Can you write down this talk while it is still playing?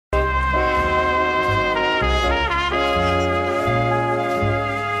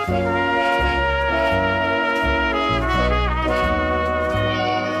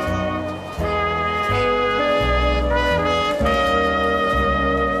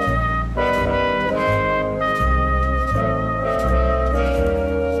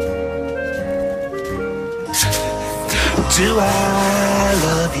do I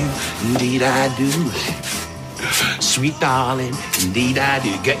love you? Indeed I do. Sweet darling, indeed I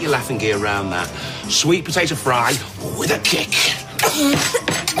do. Get your laughing gear around that. Sweet potato fry with a kick.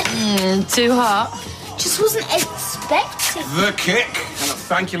 Too hot. Just wasn't expecting. The kick. And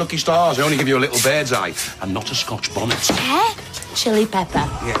thank you, lucky stars. I only give you a little bird's eye and not a Scotch bonnet. Chili pepper.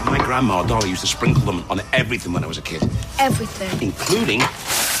 Yeah, my grandma, Dolly, used to sprinkle them on everything when I was a kid. Everything. Including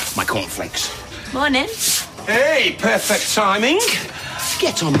my cornflakes. Morning. Hey, perfect timing.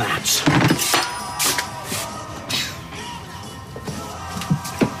 Get on that.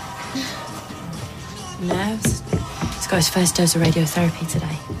 No, he's got his first dose of radiotherapy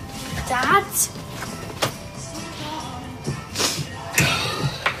today. Dad?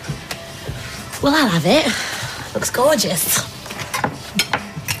 Well, I'll have it. Looks gorgeous.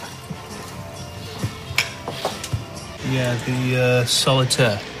 Yeah, the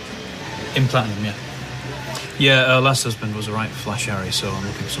solitaire. Implanting, yeah. Yeah, last husband was a right flash Harry, so I'm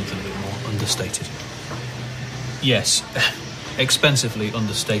looking for something a bit more understated. Yes, expensively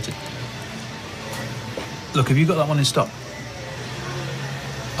understated. Look, have you got that one in stock?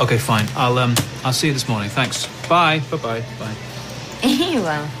 Okay, fine. I'll see you this morning. Thanks. Bye. Bye. You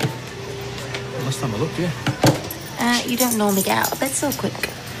will. Last time I looked, yeah. You don't normally get out of bed so quick.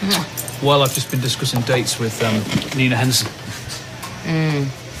 Well, I've just been discussing dates with Nina Henderson.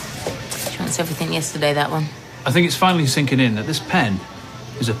 She wants everything yesterday, that one. I think it's finally sinking in that this pen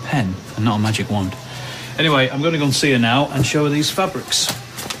is a pen and not a magic wand. Anyway, I'm going to go and see her now and show her these fabrics.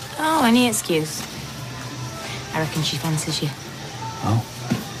 Oh, any excuse. I reckon she fancies you. Oh?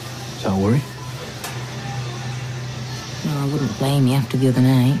 Is that a worry? No, I wouldn't blame you after the other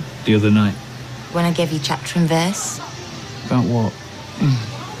night. The other night? When I gave you chapter and verse. About what?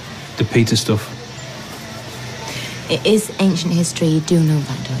 The Peter stuff. It is ancient history, you do know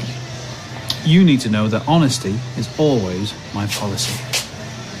that, don't you? You need to know that honesty is always my policy.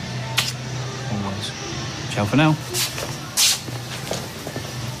 Always. Ciao for now.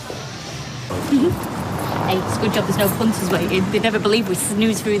 Hey, it's a good job there's no punters waiting. They'd never believe we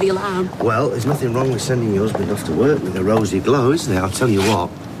snooze through the alarm. Well, there's nothing wrong with sending your husband off to work with a rosy glow, is there? I'll tell you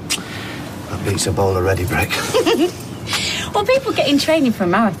what. That beats a bowl of ready brick. Well, people get in training for a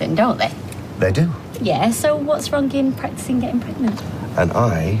marathon, don't they? They do. Yeah, so what's wrong in practising getting pregnant? And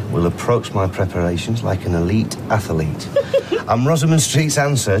I will approach my preparations like an elite athlete. I'm Rosamond Street's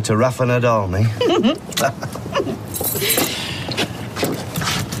answer to Rafa Nadal, me.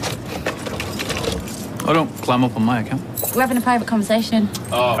 Oh, don't climb up on my account. We're having a private conversation.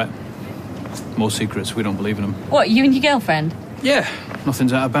 Oh, right. More secrets, we don't believe in them. What, you and your girlfriend? Yeah,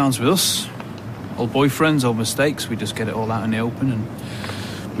 nothing's out of bounds with us. Old boyfriends, old mistakes, we just get it all out in the open and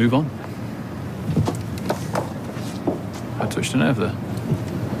move on. I touched a nerve there.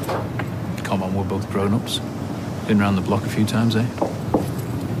 Come on, we're both grown-ups. Been round the block a few times, eh?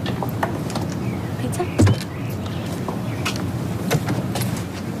 Pizza?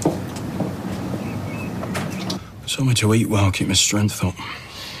 Something to eat well, keep my strength up.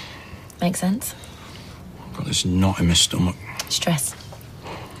 Makes sense. I've got this knot in my stomach. Stress.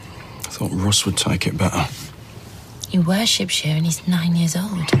 I thought Russ would take it better. He worships you and he's 9 years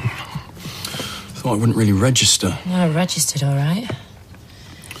old. Thought I wouldn't really register. Well, I registered all right.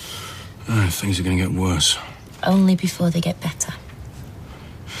 Things are going to get worse. Only before they get better.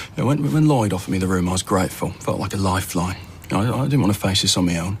 Yeah, when Lloyd offered me the room, I was grateful. Felt like a lifeline. I didn't want to face this on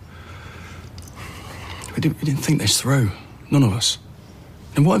my own. We didn't think this through. None of us.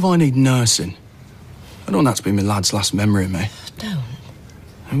 And what if I need nursing? I don't want that to be my lad's last memory of me. Don't.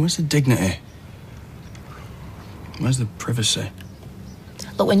 And where's the dignity? Where's the privacy?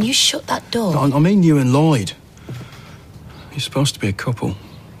 Look, when you shut that door... I mean you and Lloyd. You're supposed to be a couple.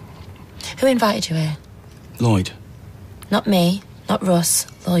 Who invited you here? Lloyd. Not me, not Russ,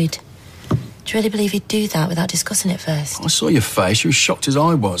 Lloyd. Do you really believe he'd do that without discussing it first? I saw your face. You were shocked as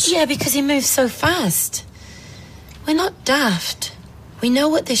I was. Yeah, because he moves so fast. We're not daft. We know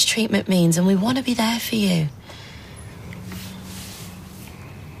what this treatment means and we want to be there for you.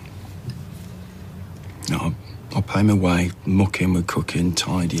 No, I'll pay my way, mucking with cooking,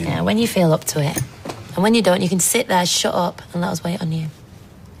 tidying. Yeah, when you feel up to it. And when you don't, you can sit there, shut up, and let us wait on you.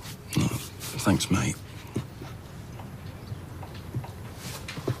 No, thanks, mate.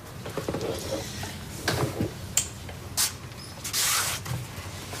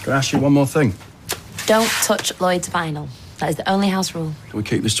 Can I ask you one more thing? Don't touch Lloyd's vinyl. That is the only house rule. Can we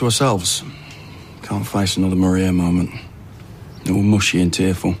keep this to ourselves? Can't face another Maria moment. They're all mushy and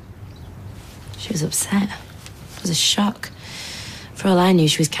tearful. She was upset. It was a shock. For all I knew,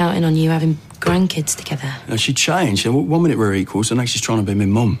 she was counting on you having grandkids together. She changed. 1 minute we're equals, the next she's trying to be my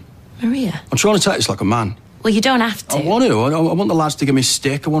mum. Maria? I'm trying to take this like a man. Well, you don't have to. I want to. I want the lads to give me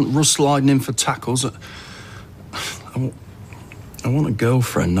stick. I want Russ sliding in for tackles. I want a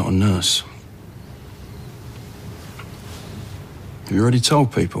girlfriend, not a nurse. Have you already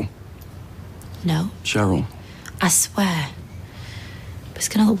told people? No. Cheryl? I swear. But it's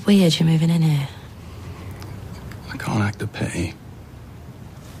going to look weird you moving in here. I can't act a pity.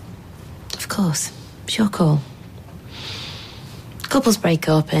 Of course. It's your call. Couples break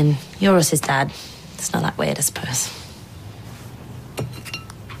up and you're Russ's dad. It's not that weird, I suppose.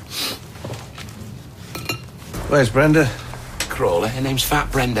 Where's Brenda? Crawler. Her name's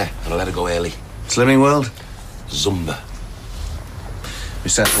Fat Brenda, and I let her go early. Slimming World? Zumba. We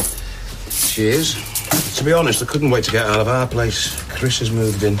settled. Cheers. To be honest, I couldn't wait to get out of our place. Chris has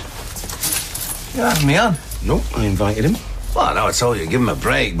moved in. You having me on? No, I invited him. Well, I know I told you, give him a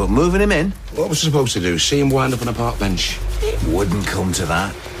break, but moving him in? What was I supposed to do? See him wind up on a park bench? It wouldn't come to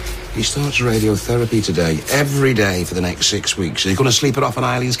that. He starts radiotherapy today, every day for the next 6 weeks. He's going to sleep it off on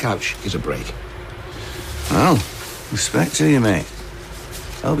Eileen's couch. He's a break. Well, respect to you, mate.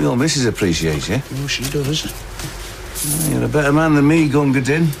 Hope your missus appreciates you. Oh, she does. Well, you're a better man than me, Gunga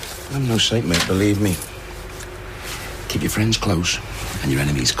Din. I'm no saint, mate, believe me. Keep your friends close and your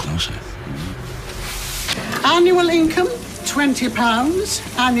enemies closer. Annual income,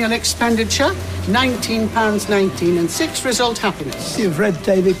 £20. Annual expenditure, £19.19. And 6 result happiness. You've read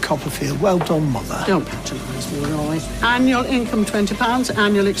David Copperfield. Well done, Mother. Don't patronise me, Roy. Annual income, £20.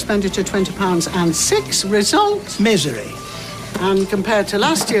 Annual expenditure, £20. And 6 result... Misery. And compared to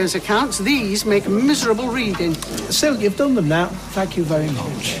last year's accounts, these make miserable reading. Sil, you've done them now. Thank you very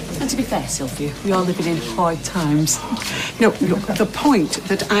much. And to be fair, Sylvia, we are living in hard times. No, look, the point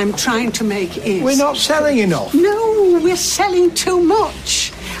that I'm trying to make is... We're not selling enough. No, we're selling too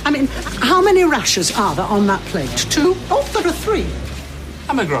much. I mean, how many rashers are there on that plate? 2? Oh, there are 3.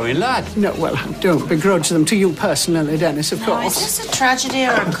 I'm a growing lad. No, well, don't begrudge them to you personally, Dennis, of course. Is this a tragedy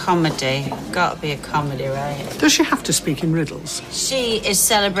or a comedy? Got to be a comedy, right? Does she have to speak in riddles? She is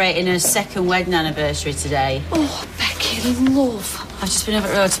celebrating her 2nd wedding anniversary today. Oh, Becky, love. I've just been up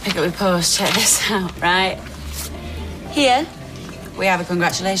at road to pick up my post. Check this out, right? Here, we have a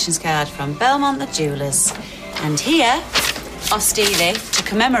congratulations card from Belmont the Jewellers. And here, austerely, to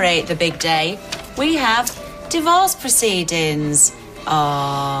commemorate the big day, we have divorce proceedings.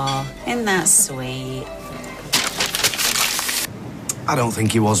 Oh, isn't that sweet? I don't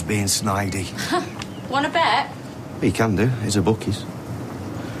think he was being snidey. Want to bet? He can do. He's a bookies.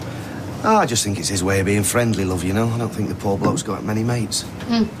 I just think it's his way of being friendly, love, you know. I don't think the poor bloke's got many mates.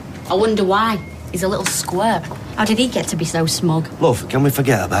 I wonder why. He's a little squirt. How did he get to be so smug? Love, can we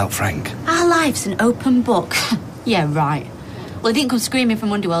forget about Frank? Our life's an open book. Yeah, right. Well, he didn't come screaming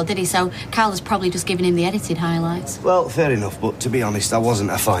from Underworld, did he? So Carl has probably just given him the edited highlights. Well, fair enough, but to be honest, I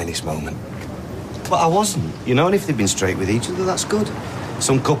wasn't a finest moment. But I wasn't, you know, and if they've been straight with each other, that's good.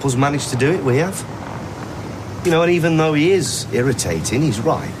 Some couples manage to do it, we have. You know, and even though he is irritating, he's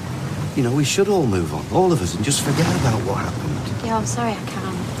right. You know, we should all move on, all of us, and just forget about what happened. Yeah, I'm sorry, I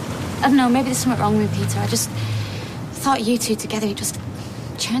can't. I don't know, maybe there's something wrong with Peter. I just thought you two together, it just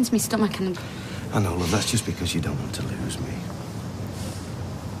churns me stomach and... I know, love, that's just because you don't want to lose me.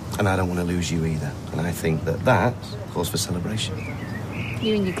 And I don't want to lose you either. And I think that calls for celebration.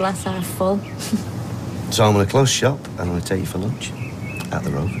 You and your glass half full. So I'm going to close shop and I'm going to take you for lunch at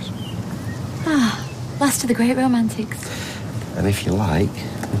the Rovers. Ah, last of the great romantics. And if you like,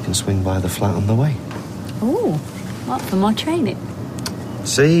 we can swing by the flat on the way. Oh, what, for more training?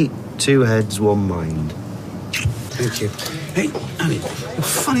 See, 2 heads, 1 mind. Thank you. Hey, Annie, a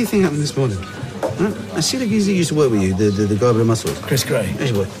funny thing happened this morning. I see the geezer who used to work with you, the guy with the muscles. Chris Gray.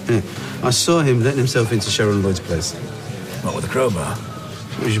 Yes, boy. Yeah. I saw him letting himself into Sharon Lloyd's place. What, with a crowbar?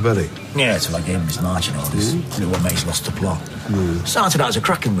 Was your buddy? Yeah, till I gave him his marching orders. Mm-hmm. What mate's lost the plot. Started out as a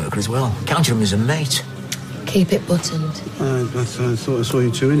cracking worker as well. Counted him as a mate. Keep it buttoned. I thought I saw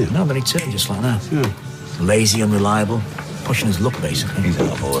you two in it. No, then he turned just like that. Yeah. Lazy, unreliable, pushing his luck, basically. He's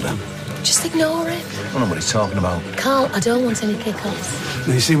out of order. Just ignore it. I don't know what he's talking about. Carl, I don't want any kick-offs.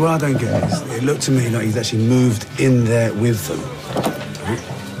 Now, you see, what I don't get is, it looked to me like he's actually moved in there with them.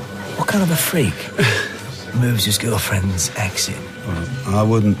 What kind of a freak moves his girlfriend's ex in? Well, I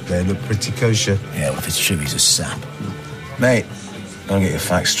wouldn't. They look pretty kosher. Yeah, well, if it's true, he's a sap. Mate, don't get your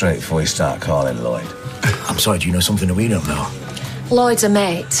facts straight before you start calling Lloyd. I'm sorry, do you know something that we don't know? Lloyd's a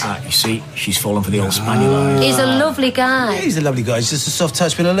mate. Ah, you see, she's fallen for the old Spaniel. He's a lovely guy. Yeah, he's a lovely guy. He's just a soft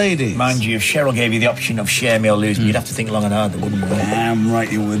touch with a lady. Mind you, if Cheryl gave you the option of share me or lose me, you'd have to think long and hard, wouldn't you? Damn right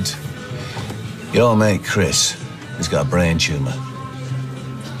you would. Your old mate, Chris, he's got a brain tumour.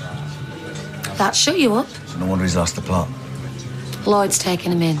 That shut you up. So no wonder he's lost the plot. Lloyd's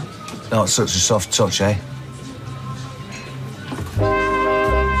taking him in. Not such a soft touch, eh?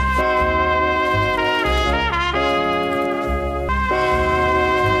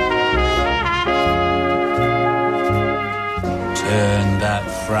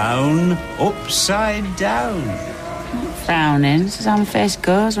 frown upside down. Frowning. This is how my face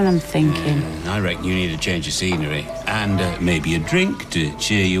goes when I'm thinking. I reckon you need a change of scenery and maybe a drink to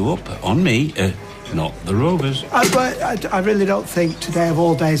cheer you up. On me, not the Rovers. I really don't think today of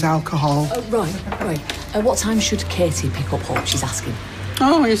all days alcohol. Right. What time should Katie pick up Hope? She's asking.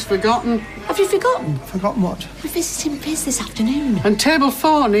 Oh, he's forgotten. Have you forgotten? Forgotten what? We're visiting Fizz this afternoon. And table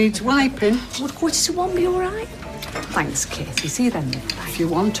 4 needs wiping. Would 1:45 be all right? Thanks, Katie. See you then. If you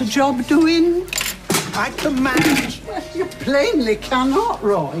want a job doing, I can manage. well, you plainly cannot,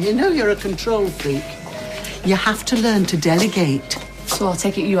 Roy. You know you're a control freak. You have to learn to delegate. So I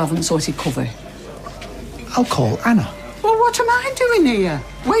take it you haven't sorted cover? I'll call Anna. Well, what am I doing here?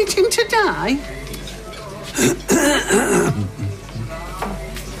 Waiting to die?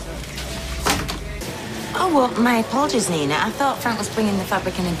 Oh, well, my apologies, Nina. I thought Frank was bringing the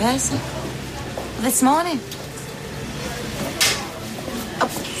fabric in person. This morning. Oh,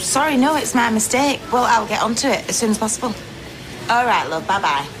 sorry, no, it's my mistake. Well, I'll get onto it as soon as possible. All right, love,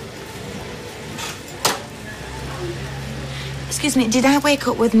 bye-bye. Excuse me, did I wake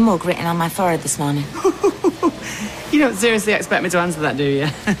up with mug written on my forehead this morning? You don't seriously expect me to answer that, do you?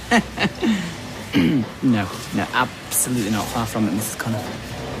 No, absolutely not. Far from it, Mrs. Connor.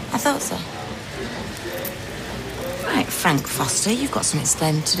 I thought so. Right, Frank Foster, you've got some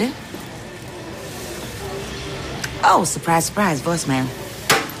explaining to do. Oh, surprise, surprise, voicemail.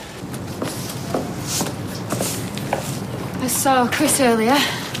 I saw Chris earlier.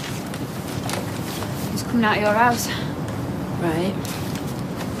 He's coming out of your house. Right.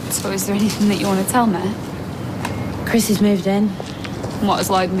 So is there anything that you want to tell me? Chris has moved in. And what has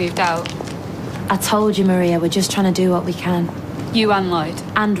Lloyd moved out? I told you, Maria, we're just trying to do what we can. You and Lloyd?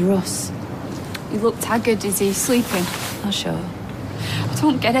 And Russ. You look haggard. Is he sleeping? Not sure. I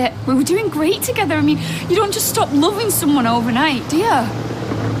don't get it. We were doing great together. I mean, you don't just stop loving someone overnight, do you?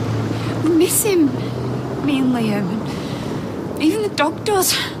 We miss him. Me and Liam. And even the dog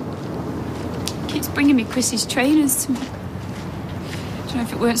does. Keeps bringing me Chrissy's trainers to me. I don't know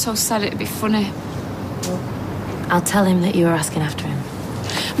if it weren't so sad, it'd be funny. I'll tell him that you were asking after him.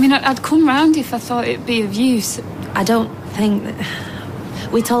 I mean, I'd come round if I thought it'd be of use. I don't think that...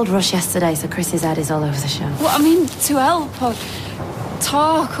 We told Russ yesterday, so Chris's head is all over the show. Well, I mean, to help or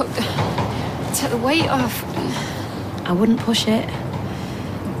talk or take the weight off. I wouldn't push it.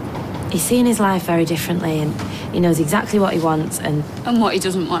 He's seeing his life very differently and he knows exactly what he wants and... And what he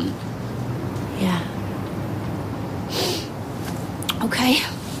doesn't want. Yeah. Okay.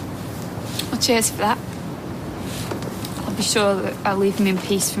 Well, cheers for that. I'll be sure that I'll leave him in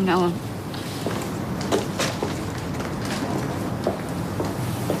peace from now on.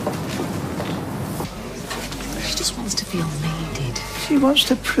 She just wants to feel needed. She wants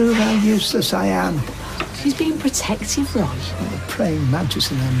to prove how useless I am. She's being protective, Roy. The praying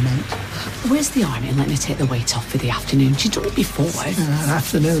mantis and her mate. Where's the iron and let me take the weight off for the afternoon? She's done it before. An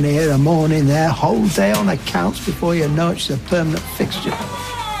afternoon here, a morning there, whole day on accounts before you know it's a permanent fixture.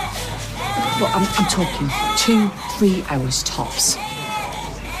 Well, I'm talking 2-3 hours tops.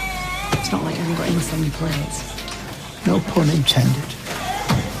 It's not like you haven't got enough on your plate. No pun intended.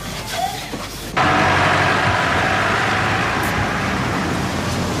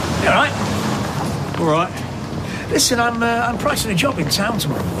 You all right? All right. Listen, I'm pricing a job in town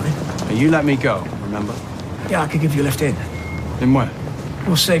tomorrow morning. You let me go, remember? Yeah, I could give you a lift in. In where?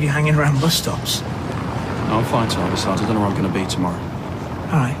 We'll save you hanging around bus stops. No, I'm fine till I decide. I don't know where I'm going to be tomorrow.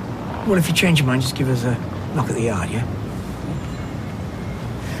 All right. Well, if you change your mind, just give us a knock at the yard, yeah?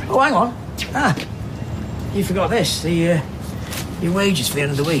 Oh, hang on. You forgot this. Your wages for the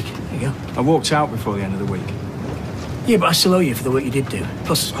end of the week. There you go. I walked out before the end of the week. Yeah, but I still owe you for the work you did do,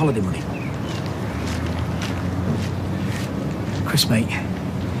 plus holiday money. Chris, mate,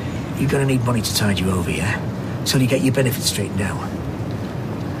 you're going to need money to tide you over, yeah? Till you get your benefits straightened out.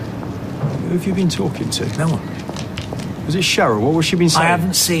 Who have you been talking to? No one. Was it Cheryl? What was she been saying? I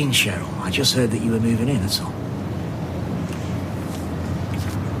haven't seen Cheryl. I just heard that you were moving in, that's all.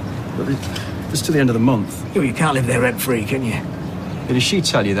 But it's to the end of the month. Yeah, well, you can't live there rent-free, can you? Yeah, did she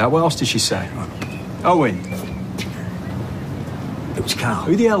tell you that? What else did she say? Owen. It was Carl.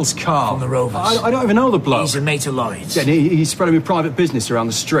 Who the hell's Carl? From the Rovers. I don't even know the bloke. He's a mate of Lloyd's. Yeah, he's spreading with private business around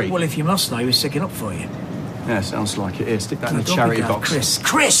the street. Well, if you must know, he was sticking up for you. Yeah, sounds like it. Here, stick that in the Don't charity be daft, box.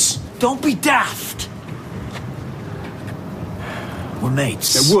 Chris, don't be daft. We're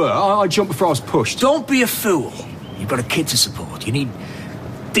mates. Yeah, were. I jumped before I was pushed. Don't be a fool. You've got a kid to support. You need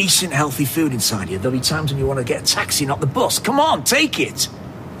decent, healthy food inside you. There'll be times when you want to get a taxi, not the bus. Come on, take it.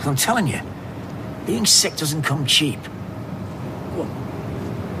 I'm telling you, being sick doesn't come cheap.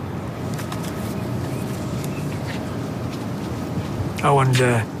 Oh, and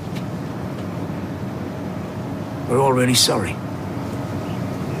we're all really sorry.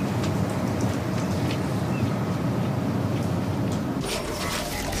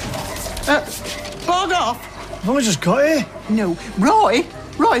 Bog off. I've only just got here. No. Roy,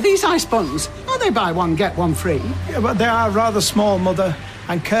 these ice buns, are they buy one, get one free? Yeah, but they are rather small, Mother.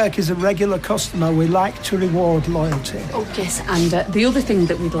 And Kirk is a regular customer. We like to reward loyalty. Oh, yes, and the other thing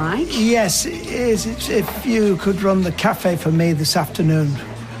that we'd like... Yes, is if you could run the cafe for me this afternoon.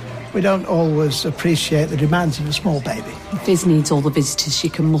 We don't always appreciate the demands of a small baby. Viz needs all the visitors she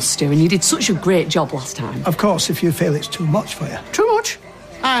can muster, and you did such a great job last time. Of course, if you feel it's too much for you. Too much?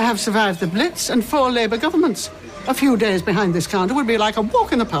 I have survived the Blitz and 4 Labour governments. A few days behind this counter would be like a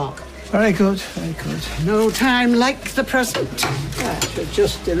walk in the park. Very good, very good. No time like the present. I should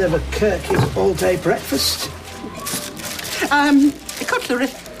just deliver Kirk his all-day breakfast. Cutlery.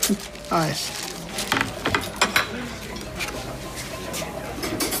 Nice.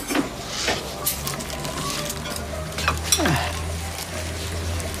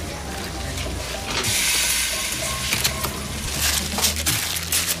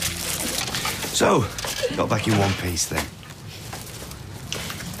 So, got back in one piece then.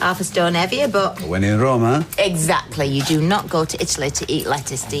 Half a stone heavier, but... When in Rome, huh? Exactly. You do not go to Italy to eat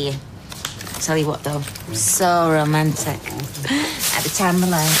lettuce, do you? Tell you what, though. So romantic. At the time of my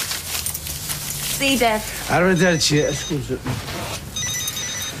life. See you, Dad. Arrivederci.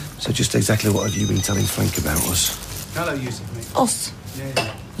 So just exactly what have you been telling Frank about us? Hello, Yusuf, mate. Us?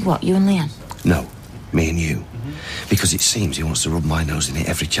 What, you and Leanne? No, me and you. Because it seems he wants to rub my nose in it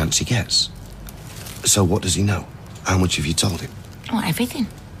every chance he gets. So what does he know? How much have you told him? Oh, everything.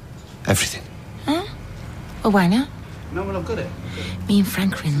 Everything. Huh? Well, why not? No, well, I've got it. Me and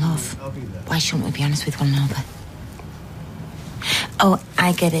Frank are in love. I'll be there. Why shouldn't we be honest with one another? Oh,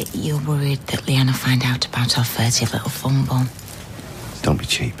 I get it. You're worried that Leanne will find out about our furtive little fumble. Don't be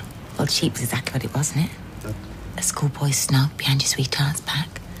cheap. Well, cheap was exactly what it was, wasn't it? A schoolboy snog behind your sweetheart's back.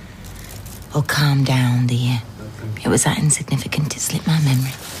 Oh, calm down, dear. It was that insignificant it slipped my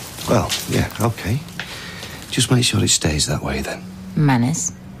memory. Well, yeah, okay. Just make sure it stays that way then.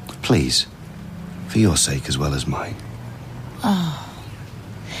 Manners. Please. For your sake as well as mine. Oh.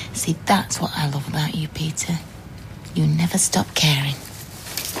 See, that's what I love about you, Peter. You never stop caring.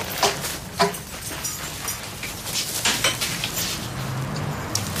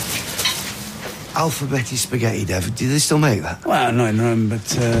 Alphabetti spaghetti, Dev. Do they still make that? Well, not in Rome,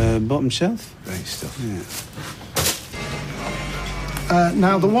 but bottom shelf. Great stuff. Yeah.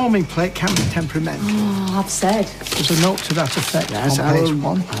 Now, the warming plate can be temperamental. Oh, I've said. There's a note to that effect Yes, on I page will,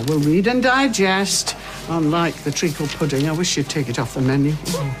 1. I will read and digest. Unlike the treacle pudding, I wish you'd take it off the menu.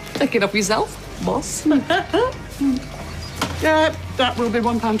 Take it up yourself, boss. Yeah, that will be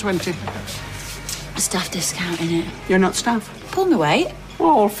 £1.20. Staff discount in it. You're not staff. Pull me weight.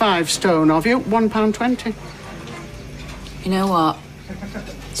 All 5 stone of you, £1.20. You know what?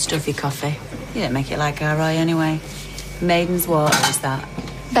 Stuffy coffee. You didn't make it like our Roy anyway. Maiden's water is that.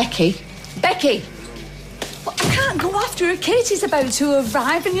 Becky! Well, I can't go after her. Katie's about to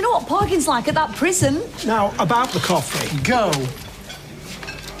arrive, and you know what parking's like at that prison. Now, about the coffee. Go.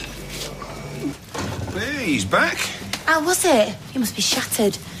 Hey, he's back. How was it? You must be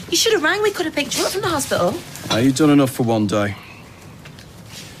shattered. You should have rang. We could have picked you up from the hospital. You've done enough for one day.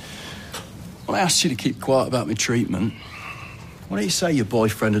 Well, I asked you to keep quiet about my treatment. Why don't you say your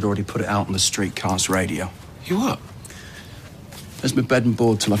boyfriend had already put it out on the streetcars radio? You what? There's my bed and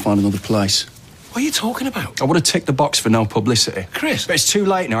board till I find another place. What are you talking about? I would have ticked the box for no publicity. Chris. But it's too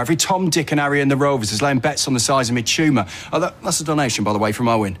late now. Every Tom, Dick and Harry and the Rovers is laying bets on the size of my tumour. Oh, that's a donation, by the way, from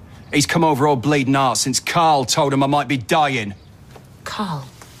Owen. He's come over all bleeding out since Carl told him I might be dying. Carl?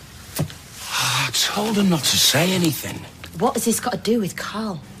 I told him not to say anything. What has this got to do with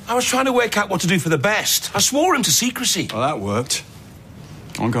Carl? I was trying to work out what to do for the best. I swore him to secrecy. Well, that worked.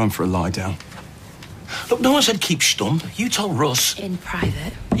 I'm going for a lie down. Look, no one said keep stum. You told Russ. In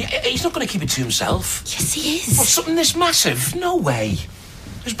private? Yeah, he's not going to keep it to himself. Yes, he is. What, something this massive? No way.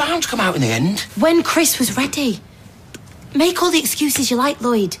 It was bound to come out in the end. When Chris was ready. Make all the excuses you like,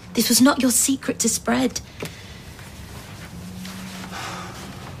 Lloyd. This was not your secret to spread.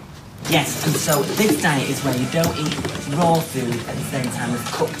 Yes, and so this diet is where you don't eat raw food at the same time as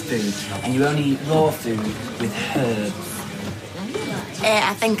cooked food, and you only eat raw food with herbs.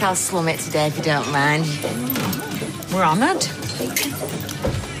 I think I'll slum it today, if you don't mind. We're honoured.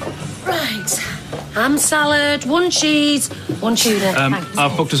 Right. Ham salad, 1 cheese, 1 tuna. Thanks.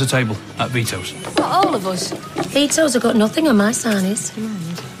 I've booked us a table at Vito's. What, all of us? Vito's have got nothing on my sarnies.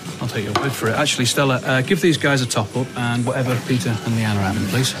 I'll take your word for it. Actually, Stella, give these guys a top-up and whatever Peter and Leanne are having,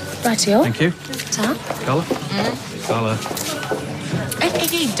 please. Rightio. Thank you. Ta. Carla? Mm. Carla.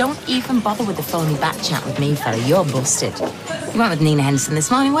 Hey, don't even bother with the phony back chat with me, fella. You're busted. You went with Nina Henderson this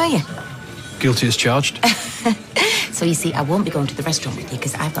morning, were you? Guilty as charged. So you see, I won't be going to the restaurant with you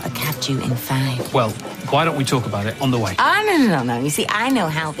because I've got a cab due in 5. Well, why don't we talk about it on the way? Oh, no. You see, I know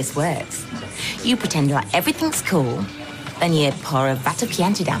how this works. You pretend like everything's cool, then you pour a vat of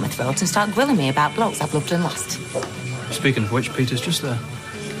Chianti down my throat and start grilling me about blokes I've loved and lost. Speaking of which, Peter's just there.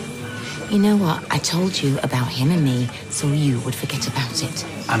 You know what? I told you about him and me so you would forget about it.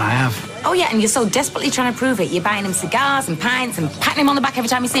 And I have. Oh, yeah, and you're so desperately trying to prove it. You're buying him cigars and pints and patting him on the back every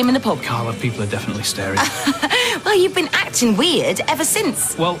time you see him in the pub. Carla, people are definitely staring. Well, you've been acting weird ever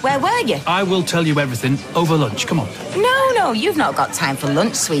since. Well, where were you? I will tell you everything over lunch. Come on. No, you've not got time for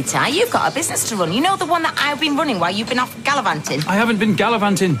lunch, sweetheart. You've got a business to run. You know the one that I've been running while you've been off gallivanting? I haven't been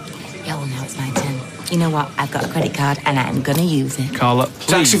gallivanting. Yeah, well, now it's my turn. You know what? I've got a credit card and I'm gonna use it. Carla,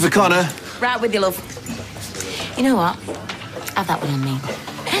 please. Taxi for Connor. Right with you, love. You know what? Have that one on me.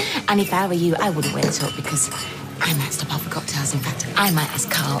 And if I were you, I wouldn't wait up because I might stop off for cocktails. In fact, I might ask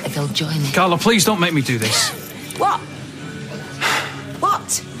Carl if he'll join me. Carla, please don't make me do this. What?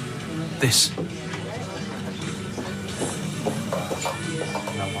 What? This.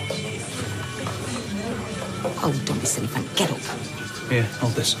 Oh, don't be silly, Frank. Get up. Here,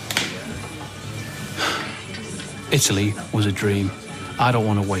 hold this. Italy was a dream. I don't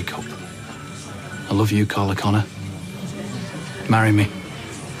want to wake up. I love you, Carla Connor. Marry me.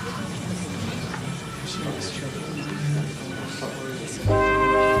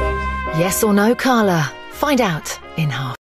 Yes or no, Carla? Find out in half.